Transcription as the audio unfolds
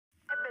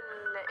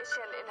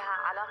الاشياء اللي لها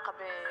علاقة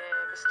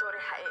بستوري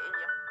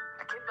حقيقية.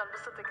 اكيد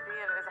بنبسط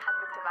كثير اذا حد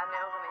بيكتب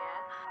عني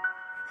اغنية.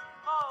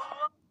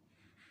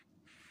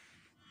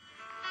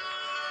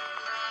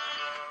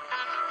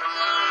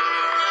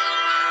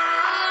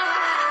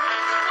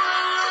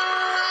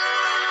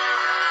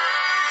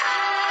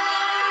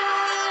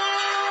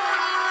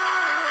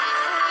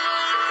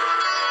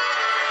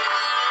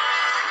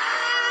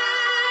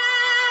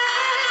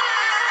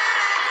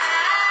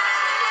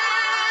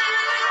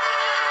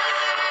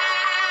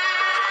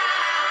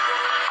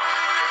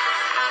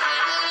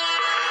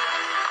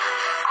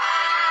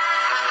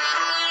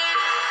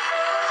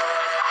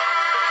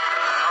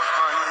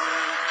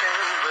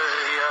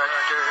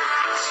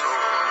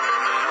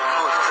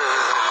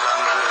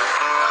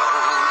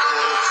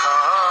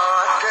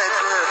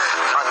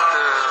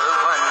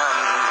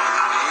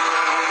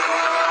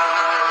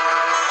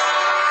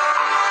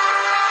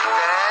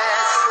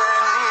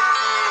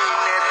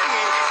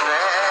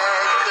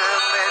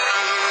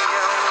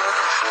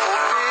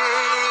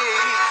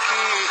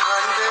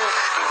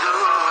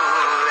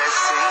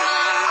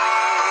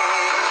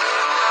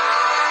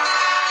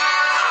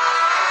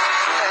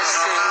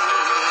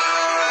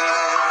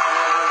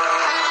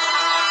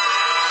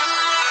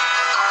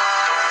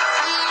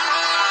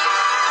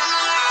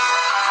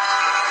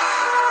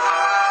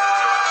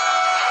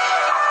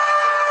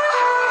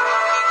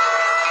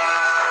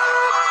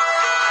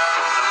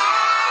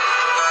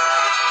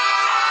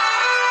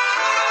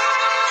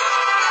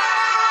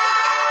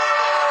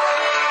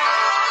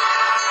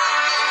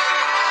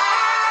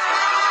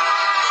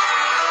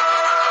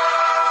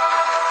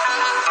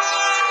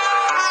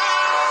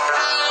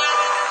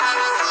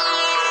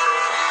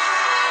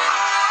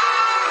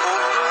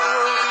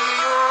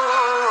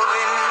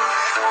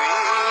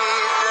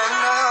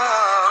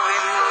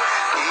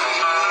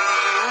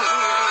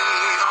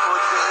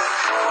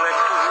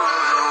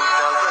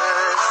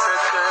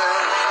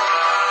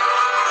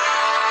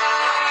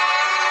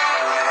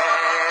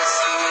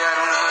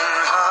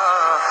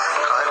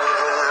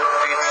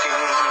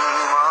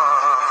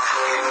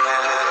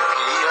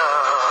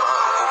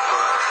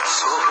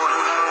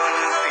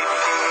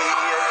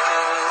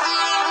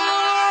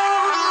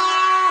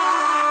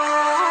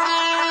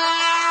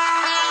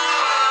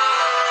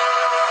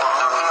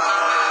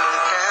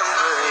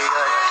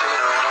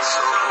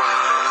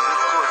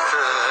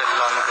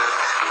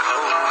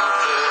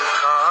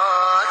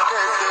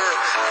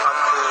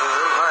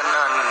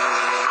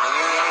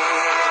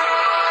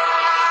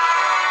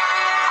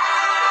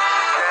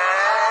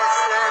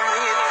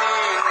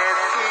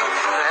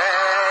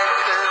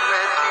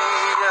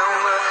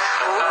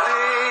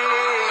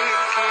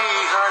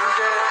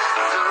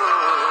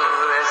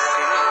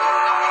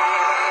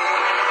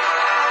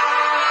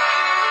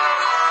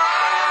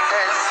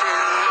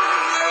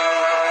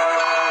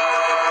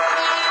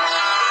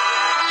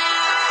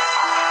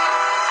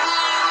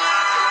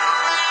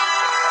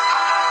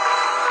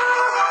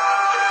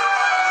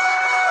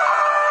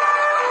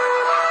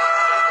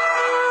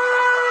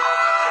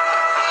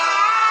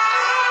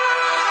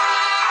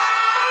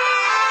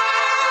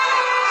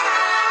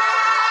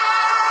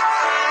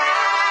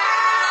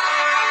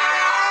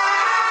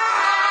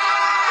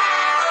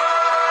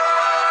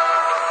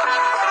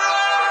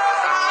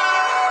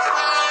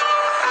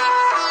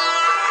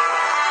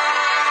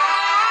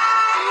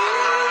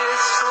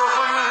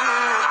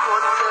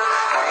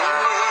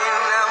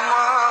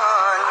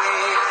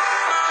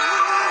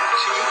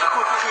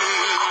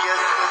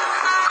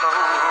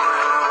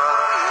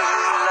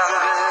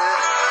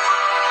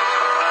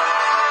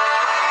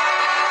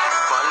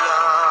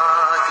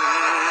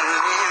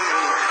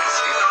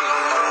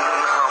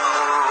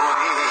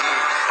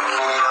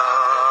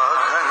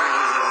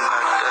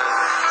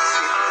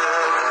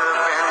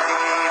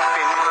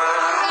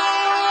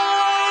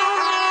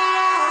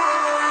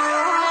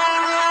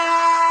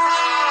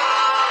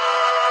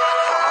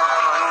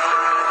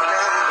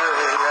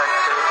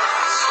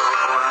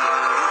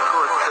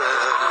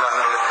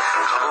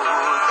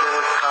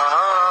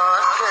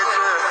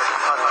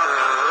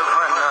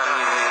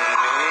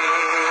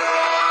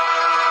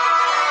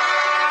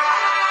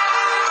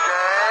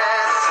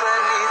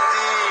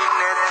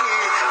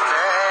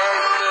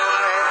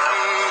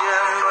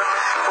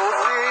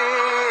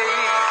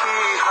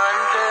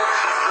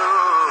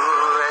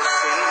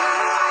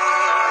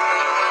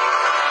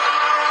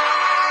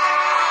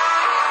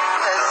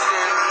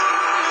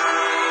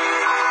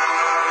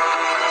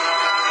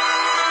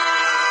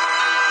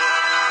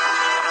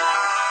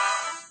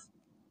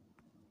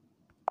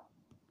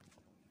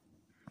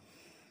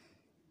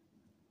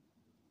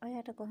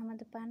 ඔයාට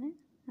කොහොමද පණ?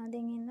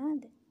 හොඳින්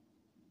ඉන්නවද?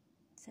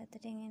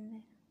 සතුටින්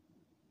ඉන්න.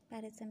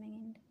 පරිස්සමෙන්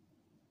ඉන්න.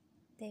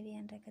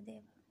 දෙවියන් රැක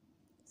දේවා.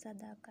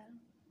 සදාකාලම.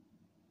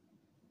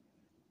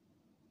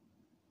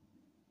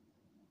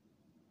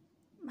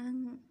 මං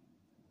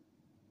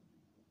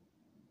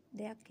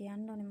දෙයක්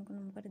කියන්න ඕනේ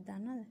මොකද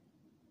දන්නවද?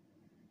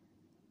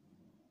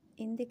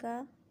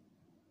 ඉන්දිකා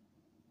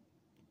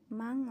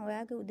මං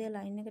ඔයාගේ උදේ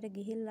ලයින් එකට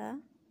ගිහිල්ලා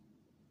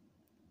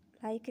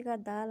ලයික් එකක්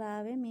දාලා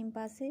ආවේ මින්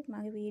පස්සේ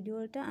මගේ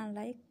වීඩියෝ වලට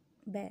අන්ලයික්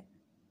බෑ.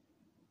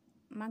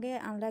 මගේ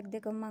අන්ලයික්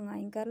දෙකම මං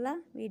අයින් කරලා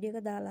වීඩියෝ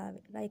එක දාලා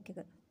ආවේ ලයික් එක.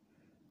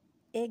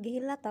 ඒ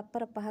ගිහිල්ලා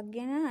තප්පර 5ක්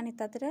ගෙන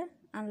අනිත් අතට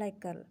අන්ලයික්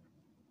කරලා.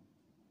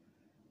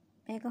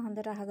 මේක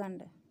හොඳට අහගන්න.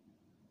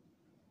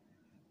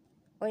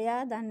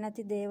 ඔයා දන්නේ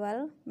නැති දේවල්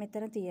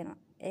මෙතන තියෙනවා.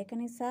 ඒක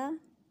නිසා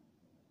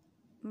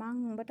මං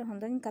උඹට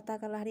හොඳින් කතා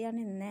කරලා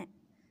හරියන්නේ නැහැ.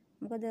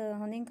 මොකද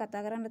හොඳින්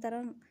කතා කරන්න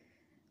තරම්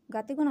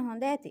ගතිගුණ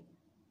හොඳ ඇති.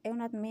 ඒ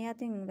වුණත් මේ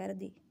අතින්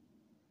වැරදි.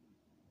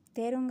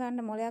 තේරුම්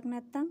ගන්න මොලයක්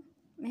නැත්තම්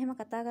මෙහෙම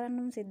කතා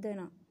කරන්නම සිද්ධ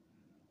වෙනවා.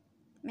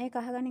 මේක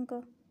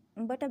අහගනින්කෝ.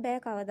 උඹට බෑ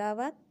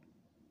කවදාවත්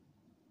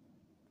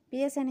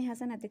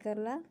පියසෙනෙහස නැති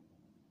කරලා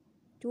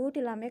චූටි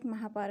ළමෙක්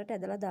මහපාරට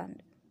ඇදලා දාන්න.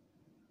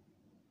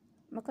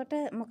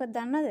 මොකද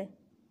දන්නද?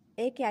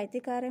 ඒකේ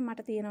අයිතිකාරය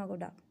මට තියෙනවා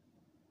ගොඩක්.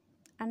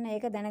 අන්න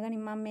ඒක දැනගනින්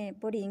මම මේ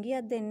පොඩි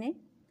ඉඟියක් දෙන්නේ.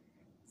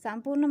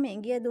 සම්පූර්ණයෙන්ම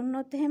ඉඟිය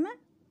දුන්නොත් එහෙම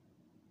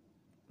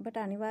ඔබට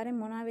අනිවාර්යෙන්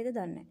මොනවා වේද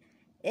දන්නේ.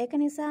 ඒක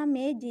නිසා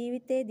මේ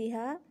ජීවිතේ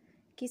දිහා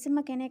කිසිම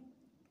කෙනෙක්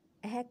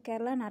ඇහැක්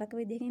කරලා නරක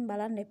විදිහකින්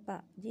බලන්න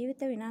එපා.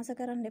 ජීවිත විනාශ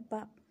කරන්න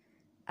එපා.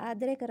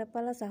 ආදරය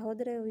කරපළා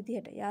සහෝදරයෝ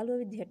විදිහට,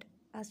 යාළුවෝ විදිහට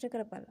ආශ්‍රය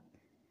කරපළා.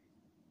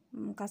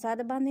 කසාද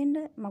බඳින්න,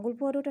 මගුල්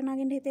පොරුවට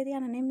නගින්න හිතේ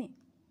තියන නෙමෙයි.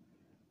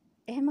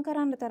 එහෙම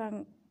කරන්න තරම්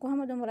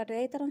කොහමද උඹලට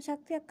ඒ තරම්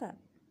ශක්තියක්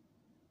ආවේ?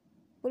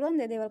 පුළුවන්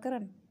දේ දේවල්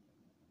කරන්න.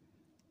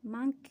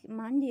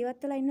 මං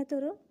ජීවත් වෙලා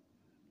ඉන්නතුරු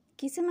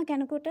කිසිම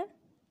කෙනෙකුට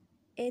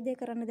ඒ දේ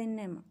කරන්න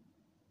දෙන්නේ නැහැ.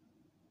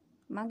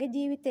 මගේ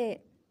ජීවිතේ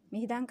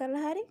මිහිදම්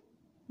කරලා හරි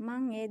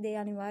මං ඒ දේ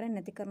අනිවාර්යෙන්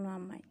නැති කරනවා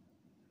අම්මයි.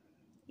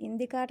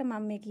 ඉන්දිකාට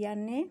මම මේ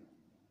කියන්නේ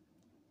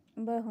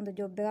උඹ හොඳ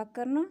ජොබ් එකක්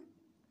කරනවා,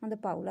 හොඳ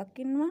පවුලක්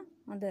ඉන්නවා,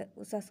 හොඳ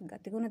උසස්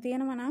ගතිගුණ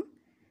තියෙනවා නම්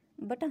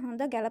උඹට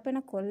හොඳ ගැළපෙන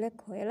කොල්ලෙක්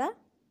හොයලා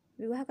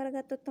විවාහ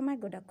කරගත්තොත් තමයි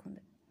ගොඩක් හොඳ.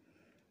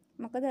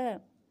 මොකද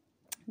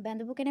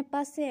බැඳපු කෙනෙක්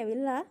පස්සේ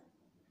ඇවිල්ලා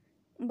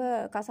උඹ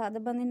කසාද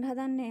බඳින්න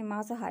හදන්නේ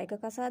මාස 6ක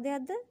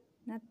කසාදයක්ද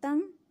නැත්නම්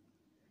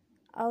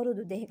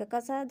අවුරුදු 2ක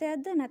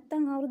කසාදයක්ද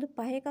නැත්නම් අවුරුදු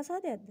 5ක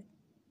කසාදයක්ද?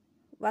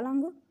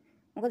 වළංගු.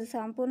 මොකද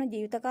සම්පූර්ණ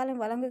ජීවිත කාලෙම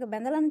වළංගු එක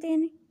බැඳලාම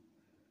තියෙන්නේ.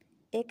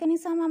 ඒක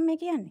නිසා මම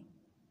මේ කියන්නේ.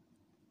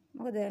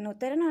 මොකද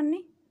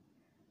නොතේරෙනවන්නේ.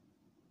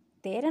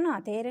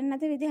 තේරෙන්නේ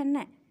නැති විදිහක්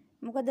නැහැ.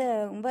 මොකද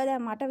උඹ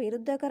දැන් මට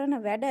විරුද්ධ කරන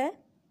වැඩ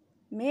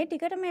මේ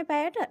ටිකට මේ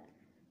පැයට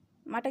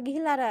මට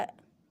ගිහිල්ලා අර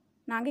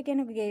නාගි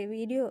කෙනෙකුගේ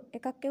වීඩියෝ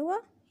එකක්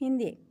එවුවා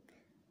හින්දියෙන්.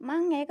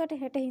 මං ඒකට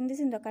හෙට හින්දි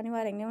සින්දුවක්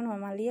අනිවාර්යෙන් එවනවා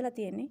මම ලියලා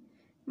තියෙන්නේ.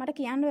 මට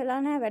කියන්න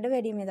වෙලා නැහැ වැඩ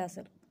වැඩි මේ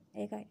දවස්වල.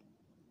 ඒකයි.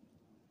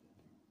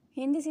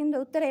 හින්දි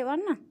සින්දු උත්තර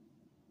එවන්න.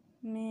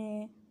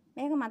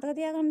 මේක මතක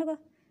තියාගන්නකෝ.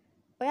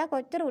 ඔයා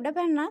කොච්චර උඩ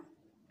පැන්නත්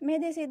මේ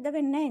දේ සිද්ධ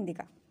වෙන්නේ නැහැ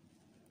ඉන්දිකා.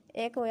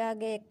 ඒක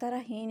ඔයාගේ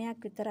එක්තරා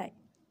හීනයක් විතරයි.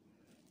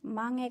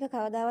 මං ඒක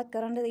කවදාවත්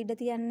කරන්න ඉඩ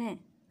තියන්නේ නැහැ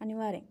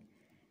අනිවාර්යෙන්.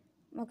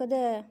 මොකද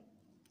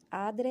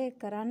ආදරය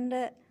කරන්න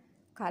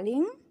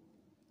කලින්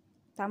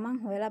තමන්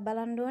හොයලා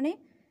බලන්න ඕනේ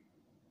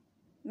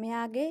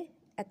මෙයාගේ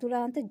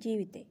ඇතුළාන්ත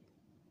ජීවිතේ.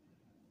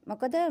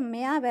 මොකද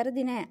මෙයා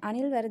වැරදි නෑ,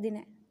 අනිල් වැරදි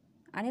නෑ.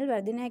 අනිල්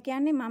වැරදි නෑ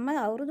කියන්නේ මම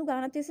අවුරුදු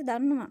ගානක් තිස්සේ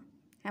දන්නවා.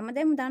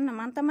 හැමදේම දන්නවා.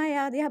 මං තමයි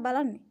එයා දිහා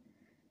බලන්නේ.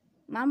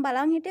 මං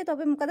බලන් හිටියේ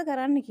තොපේ මොකද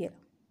කරන්න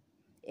කියලා.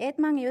 ඒත්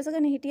මං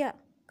ඉවසගෙන හිටියා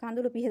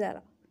කඳුළු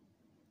පිහදාලා.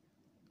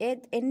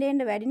 ඒත්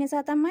එන්න වැඩි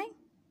නිසා තමයි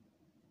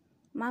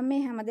මම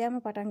මේ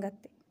හැමදේම පටන්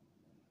ගත්තේ.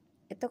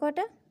 එතකොට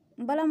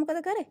උඹලා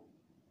මොකද කරේ?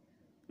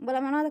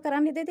 උඹලා මොනවද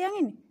කරන්න හිතේ තියන්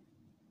ඉන්නේ?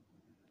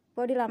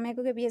 පොඩි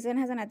ළමයෙකුගේ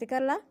පියසෙනහස නැති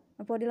කරලා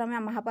පොඩි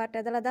ළමයා මහපාට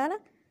ඇදලා දාලා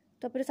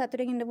තොපිට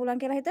සතුටින් ඉන්න පුළුවන්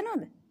කියලා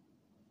හිතනවද?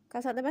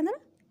 කසාද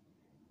බැඳලා?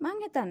 මං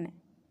හිතන්නේ.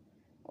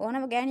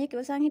 ඕනම ගෑණියෙක්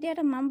ඉවසන්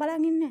හිටියට මං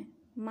බලන් ඉන්නේ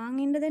නැහැ. මං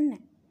ඉන්න දෙන්නේ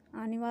නැහැ.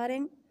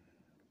 අනිවාර්යෙන්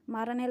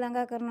මරණය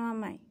ළඟා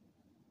කරනවාමයි.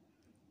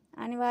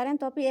 අනිවාර්යෙන්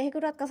තොපි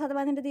එහෙකටවත් කසාද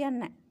බඳින්න තියන්නේ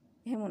නැහැ.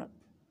 එහෙම වුණොත්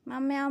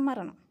මම මෙයාව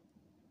මරනවා.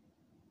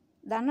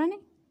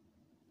 දන්නවනේ?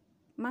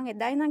 මං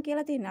එදා ඉඳන්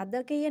කියලා තියෙන්නේ අද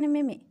කියන්නේ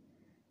මෙමේ.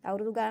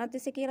 අවුරුදු ගානක්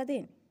තිස්සේ කියලා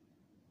තියෙන්නේ.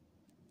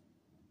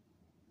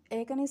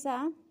 ඒක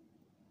නිසා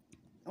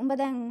උඹ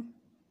දැන්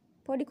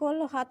පොඩි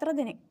කොල්ලෝ 4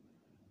 දෙනෙක්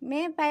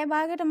මේ පැය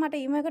භාගයට මට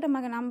ඊමේල් එකට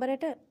මගේ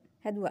නම්බරයට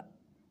හැදුවා.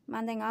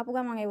 මම දැන් ආපු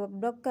ගමන් ඒක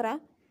බ්ලොක් කරා.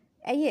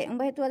 ඇයි ඒ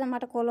උඹ හිතුවද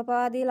මට කොල්ල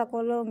පාවා දීලා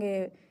කොල්ලෝගේ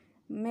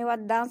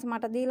මේවත් ඩාන්ස්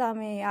මට දීලා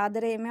මේ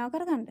ආදරේ මේවා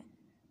කරගන්න?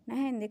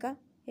 නැහැ ඉන්දික.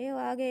 ඒ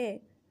වාගේ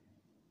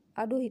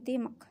අඩු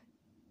හිතීමක්.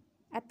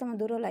 ඇත්තම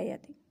දුරලයි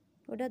ඇති.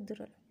 ගොඩක්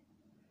දුරලයි.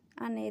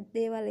 අනේ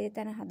දේවල් ඒ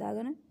තැන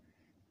හදාගෙන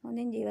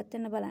හොඳින් ජීවත්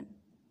වෙන්න බලන්න.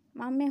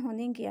 මම මේ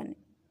හොඳින් කියන්නේ.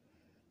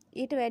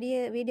 ඊට වැඩි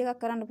වීඩියෝ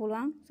එකක් කරන්න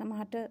පුළුවන්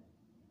සමහරට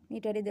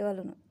ඊට වැඩි දේවල්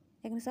උනොත්.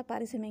 ඒක නිසා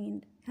පරිස්සමෙන්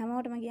ඉන්න.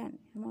 හැමෝටම කියන්නේ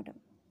හැමෝටම.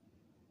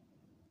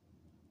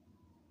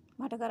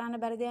 මට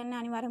කරන්න බැරි දෙයක් නෑ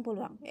අනිවාර්යෙන්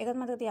පුළුවන්. ඒකත්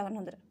මතක තියාගන්න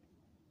හොඳට.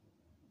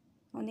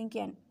 හොඳින්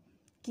කියන්නේ.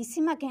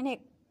 කිසිම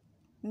කෙනෙක්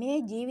මේ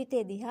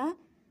ජීවිතේ දිහා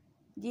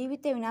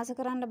ජීවිතේ විනාශ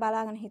කරන්න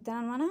බලාගෙන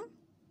හිතනවා නම්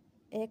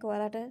ඒක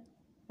වලට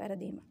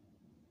වැරදීමක්.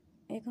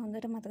 ඒක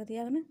හොඳට මතක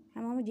තියාගෙන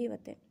හැමෝම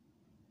ජීවත් වෙන්න.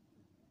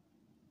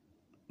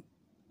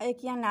 ඒ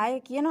කියන්නේ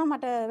ආයේ කියනවා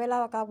මට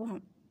වෙලාවක් ආපුහම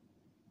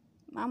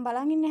මම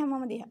බලන් ඉන්නේ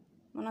හැමෝම දිහා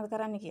මොනවද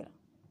කරන්න කියලා.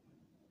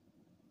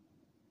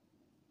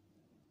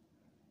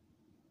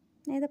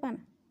 නේද පණ?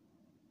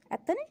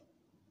 ඇත්තනේ?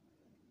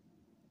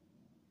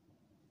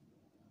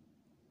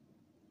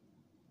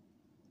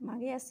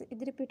 මගේ ඇස්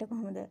ඉදිරිපිට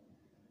කොහොමද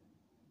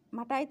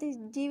මට අයිති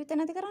ජීවිත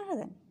නැති කරන්න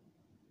හදන්නේ?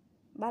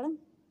 බලමු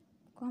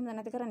කොහොමද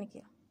නැති කරන්නේ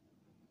කියලා.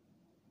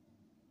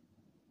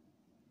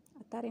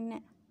 අතාරින්නේ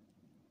නැහැ.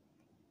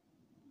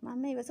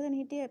 මම මේ ඉවසගෙන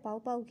හිටියේ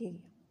පව් කිය.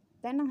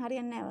 දැන් නම්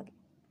හරියන්නේ නැහැ වගේ.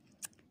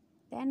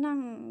 දැන්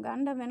නම්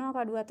ගණ්ඩ වෙනවා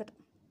කඩුව අතට.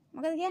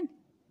 මොකද කියන්නේ?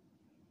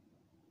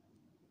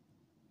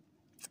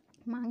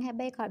 මං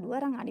හැබැයි කඩුව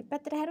අරන් අනිත්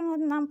පැත්තට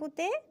හැරුණොත් නම්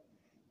පුතේ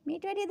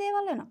මීට වැඩිය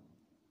දේවල් වෙනවා.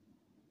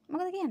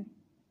 මොකද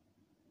කියන්නේ?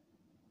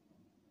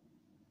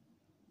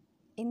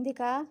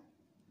 ඉන්දිකා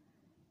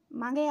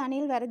මගේ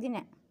අනිල් වැරදි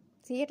නෑ.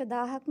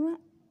 100%ක්ම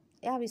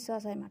එයා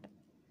විශ්වාසයි මට.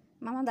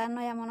 මම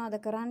දන්නවා එයා මොනවද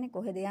කරන්නේ,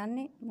 කොහෙද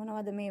යන්නේ,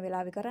 මොනවද මේ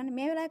වෙලාවේ කරන්නේ,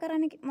 මේ වෙලාවේ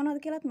කරන්නේ මොනවද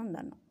කියලාත් මම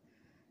දන්නවා.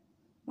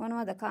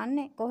 මොනවද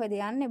කන්නේ, කොහෙද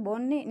යන්නේ,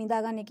 බොන්නේ,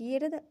 නිදාගන්නේ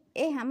කීයටද?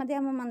 ඒ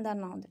හැමදේම මම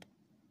දන්නවා හොඳට.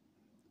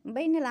 උඹ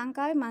ඉන්නේ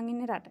ලංකාවේ, මං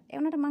ඉන්නේ රට. ඒ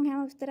වුණාට මං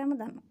හැම විස්තරයක්ම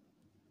දන්නවා.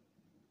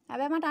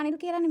 හැබැයි මට අනිල්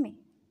කියලා නෙමෙයි.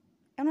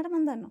 ඒ වුණාට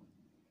මං දන්නවා.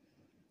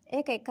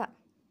 ඒක එක.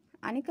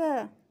 අනික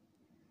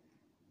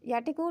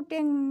යටි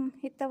කූට්ටෙන්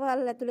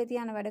හිතවල් ඇතුලේ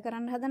තියන වැඩ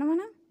කරන්න හදනවා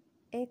නම්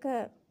ඒක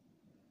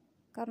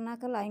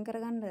කරුණාකරලා අයින්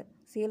කරගන්න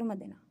සියලුම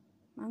දෙනා.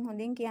 මං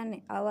හොඳින්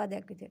කියන්නේ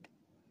ආවාදයක් විදියට.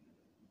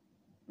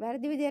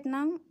 වැරදි විදියට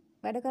නම්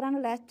වැඩ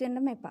කරන්න ලෑස්ති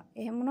වෙන්නම එපා.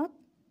 එහෙම වුණොත්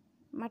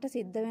මට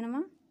සිද්ධ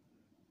වෙනවා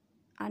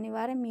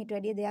අනිවාර්යෙන් මීට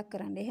වැඩිය දෙයක්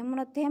කරන්න. එහෙම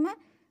වුණොත් එහෙම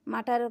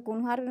මට අර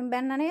කුණුහරුපෙන්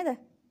බැන්න නේද?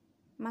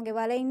 මගේ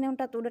වලේ ඉන්න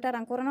උන්ටත් උඩට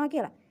අරන් කරනවා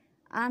කියලා.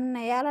 අන්න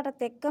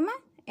එයාලටත් එක්කම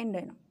එන්න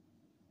වෙනවා.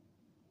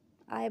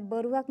 ආයේ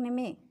බොරුවක්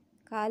නෙමෙයි.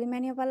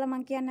 කාලිමැණිය පල්ලා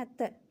මං කියන්නේ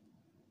ඇත්ත.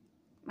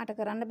 මට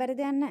කරන්න බැරි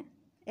දෙයක් නැහැ.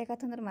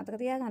 ඒකත් හොඳට මතක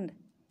තියාගන්න.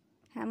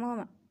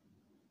 හැමෝම.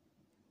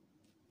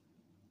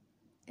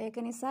 ඒක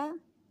නිසා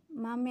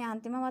මම මේ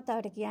අන්තිම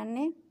වතාවට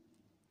කියන්නේ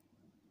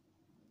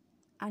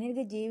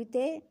අනිල්ගේ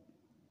ජීවිතේ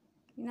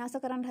විනාශ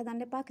කරන්න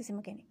හදන්න එපා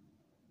කිසිම කෙනෙක්.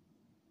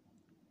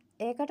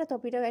 ඒකට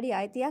තොපිට වැඩි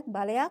අයිතියක්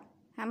බලයක්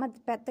හැම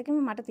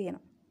පැත්තකින්ම මට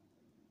තියෙනවා.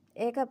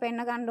 ඒක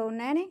පෙන්න ගන්න ඕනේ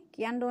නැහනේ,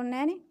 කියන්න ඕනේ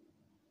නැහනේ.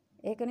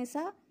 ඒක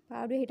නිසා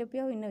පාඩුවේ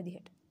හිටපියව ඉන්න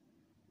විදිහට.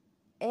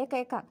 ඒක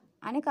එකක්.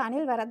 අනික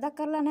අනිල් වැරද්දක්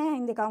කරලා නැහැ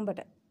ඉන්දිකා උඹට.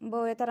 උඹ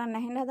ඔය තරම්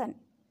නැහින්න හදන්නේ.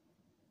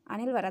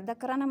 අනිල් වැරද්දක්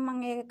කරා නම්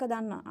මම ඒක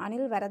දන්නවා.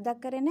 අනිල් වැරද්දක්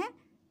කරේ නැහැ.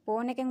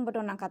 ෆෝන් එකෙන් උඹට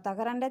ඕන කතා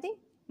කරන්න ඇති.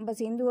 උඹ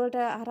සින්දු වලට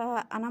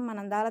හරහා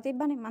අනම්මනම් දාලා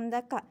තිබ්බනේ. මම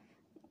දැක්කා.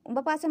 උඹ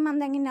පස්සේ මම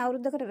දැන් ඉන්නේ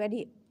අවුරුද්දකට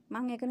වැඩි.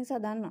 මම ඒක නිසා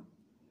දන්නවා.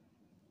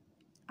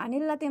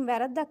 අනිල් අතින්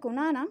වැරද්දක්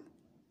වුණා නම්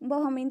උඹ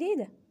ඔහම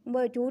ඉඳීද? උඹ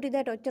චූටි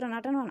දෙයට ඔච්චර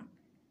නටනවා නම්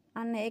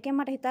අන්න ඒකෙන්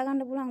මට හිතා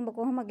ගන්න පුළුවන් උඹ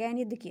කොහොම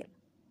ගෑනියක්ද කියලා.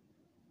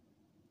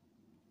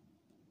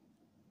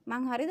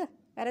 මං හරිද?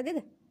 වැරදිද?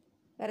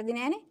 වැරදි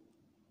නෑනේ.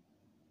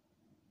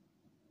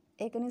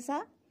 ඒක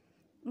නිසා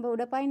උඹ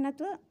උඩ පයින්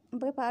නැතුව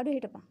උඹගේ පාඩුවේ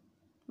හිටපන්.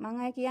 මං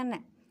අය කියන්නේ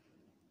නැහැ.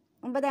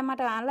 උඹ දැන්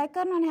මට අන්ලයික්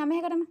කරනවනේ හැම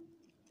එකටම.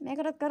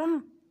 මේකටත් කරහන්.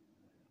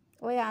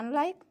 ඔය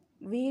අන්ලයික්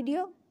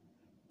වීඩියෝ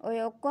ඔය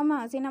ඔක්කොම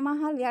සිනමා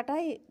හල්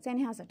යටයි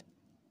සෙනෙහසට.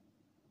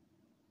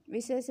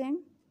 විශේෂයෙන්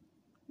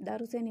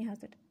දරු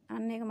සෙනෙහසට.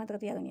 අන්න ඒක මතක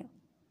තියාගනියෝ.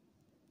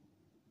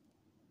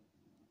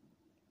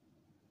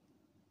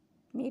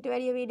 මීට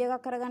වැඩිය වීඩියෝ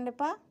එකක් කරගන්න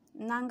එපා.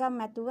 නංගම්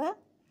මැතුව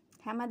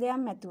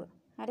හැමදේම මැතුව.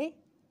 හරි?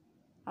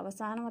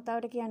 අවසාන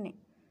වතාවට කියන්නේ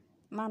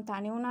මං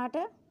තනි වුණාට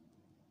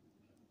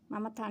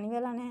මම තනි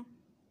වෙලා නැහැ.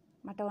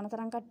 මට ඕන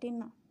තරම් කට්ටිය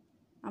ඉන්නවා.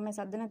 මම මේ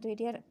සද්ද නැතුව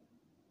හිටියට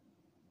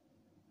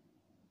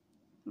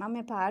මම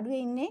මේ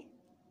පාඩුවේ ඉන්නේ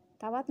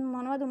තවත්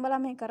මොනවද උඹලා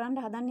මේ කරන්න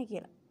හදන්නේ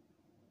කියලා.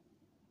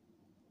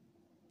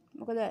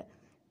 මොකද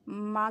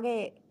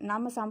මාගේ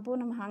නම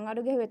සම්පූර්ණම හං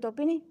අඩු ගෙව්වේ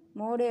තොපිනේ.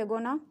 මෝඩය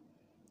ගොන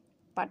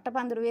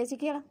පට්ටපන්දරු වේසි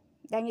කියලා.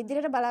 දැන්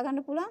ඉදිරියට බලා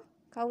ගන්න පුළුවන්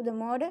කවුද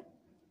මෝඩ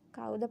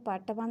කවුද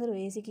පට්ටපන්දරු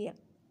වේසි කියලා.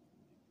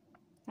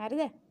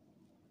 හරිද?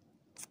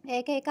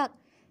 ඒක එකක්.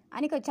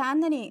 අනික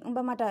චාන්දනී උඹ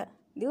මට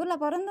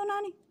දිවුරලා පොරොන්දු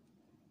වුණානේ.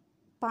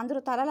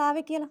 පඳුරු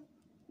තලලාවේ කියලා.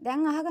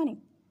 දැන් අහගනි.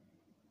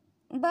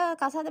 උඹ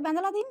කසාද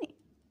බැඳලා දින්නේ.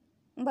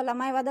 උඹ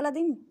ළමයි වදලා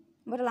දින්නේ.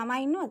 උඹට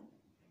ළමයි ඉන්නවද?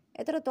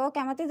 ඒතර තෝ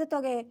කැමතිද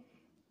තෝගේ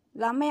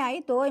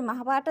ළමයි තෝයි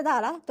මහපාට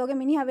දාලා තෝගේ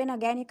මිනිහා වෙන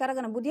ගෑණියෙක්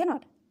කරගෙන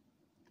බුදියනවට?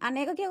 අන්න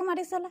ඒක කියව මට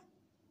ඉස්සලා.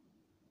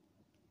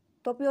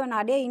 තොපියෝ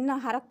නඩේ ඉන්න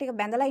හරක් ටික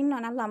බැඳලා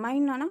ඉන්නවා නම් ළමයි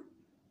ඉන්නවා නම්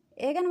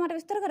ඒ ගැන මට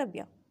විස්තර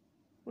කරපියා.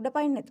 උඩ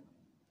පයින් නැතු.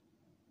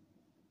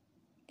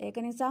 ඒක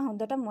නිසා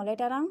හොඳට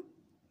මොලේට අරන්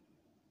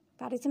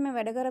පරිස්සමෙන්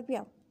වැඩ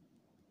කරපියා.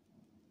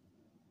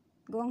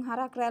 ගොන්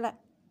හරක් රැළ.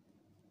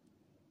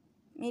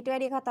 මීට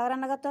වැඩි කතා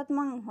කරන්න ගත්තොත්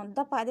මං හොඳ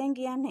පදෙන්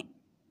කියන්නේ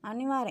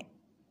අනිවාර්යෙන්.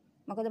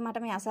 මොකද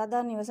මට මේ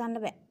අසාධාරණ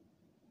ඉවසන්න බෑ.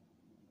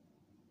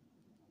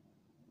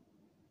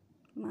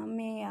 මම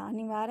මේ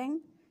අනිවාර්යෙන්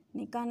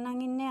නිකන්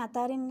නම් ඉන්නේ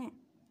අතාරින්නේ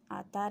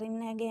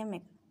නැහැ ගේම්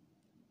එක.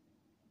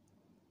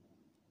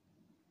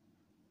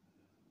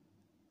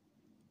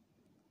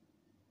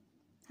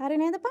 හරි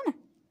නේද පණ?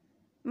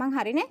 මං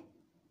හරිනේ?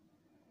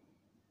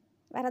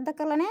 වැරද්දක්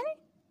කරලා නැහනේ?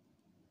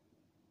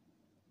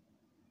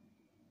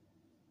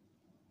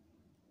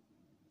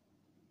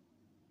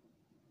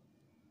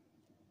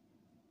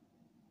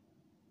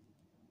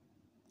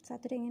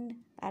 සතුටින් ඉන්න,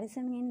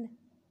 පරිස්සමින් ඉන්න.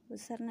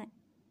 උස්සර නැහැ.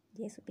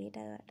 ජේසු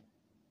පීඨාවට.